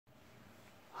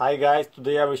Hi guys,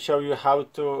 today I will show you how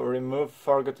to remove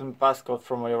forgotten passcode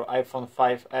from your iPhone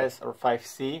 5s or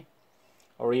 5c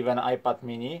or even iPad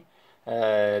mini.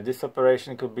 This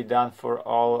operation could be done for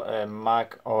all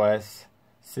Mac OS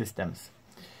systems.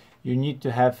 You need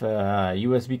to have a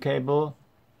USB cable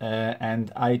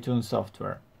and iTunes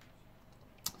software.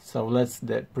 So let's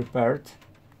get prepared.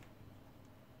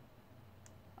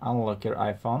 Unlock your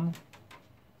iPhone.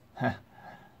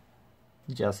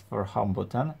 Just for home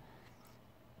button.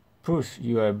 Push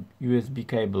your USB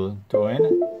cable to in,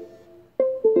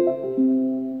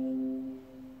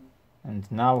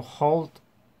 and now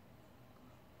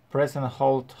press and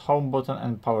hold home button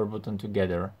and power button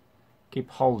together. Keep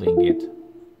holding it.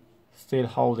 Still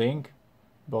holding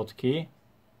both key.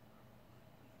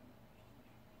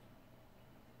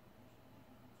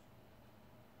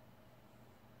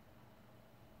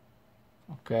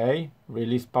 Okay,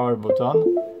 release power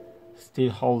button.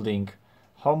 Still holding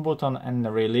home button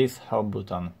and release home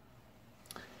button.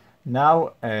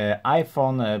 Now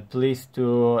iPhone, please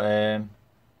to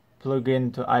plug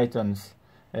into iTunes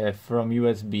from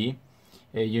USB.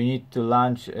 You need to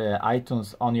launch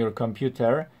iTunes on your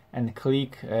computer and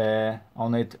click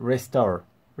on it, restore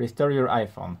your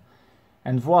iPhone,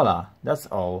 and voila, that's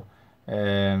all.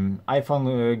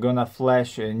 iPhone gonna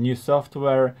flash new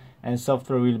software, and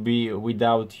software will be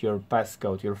without your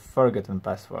passcode, your forgotten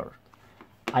password.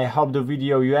 I hope the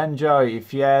video you enjoy.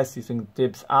 If yes, you think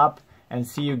tips up, and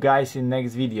see you guys in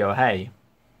next video. Hey!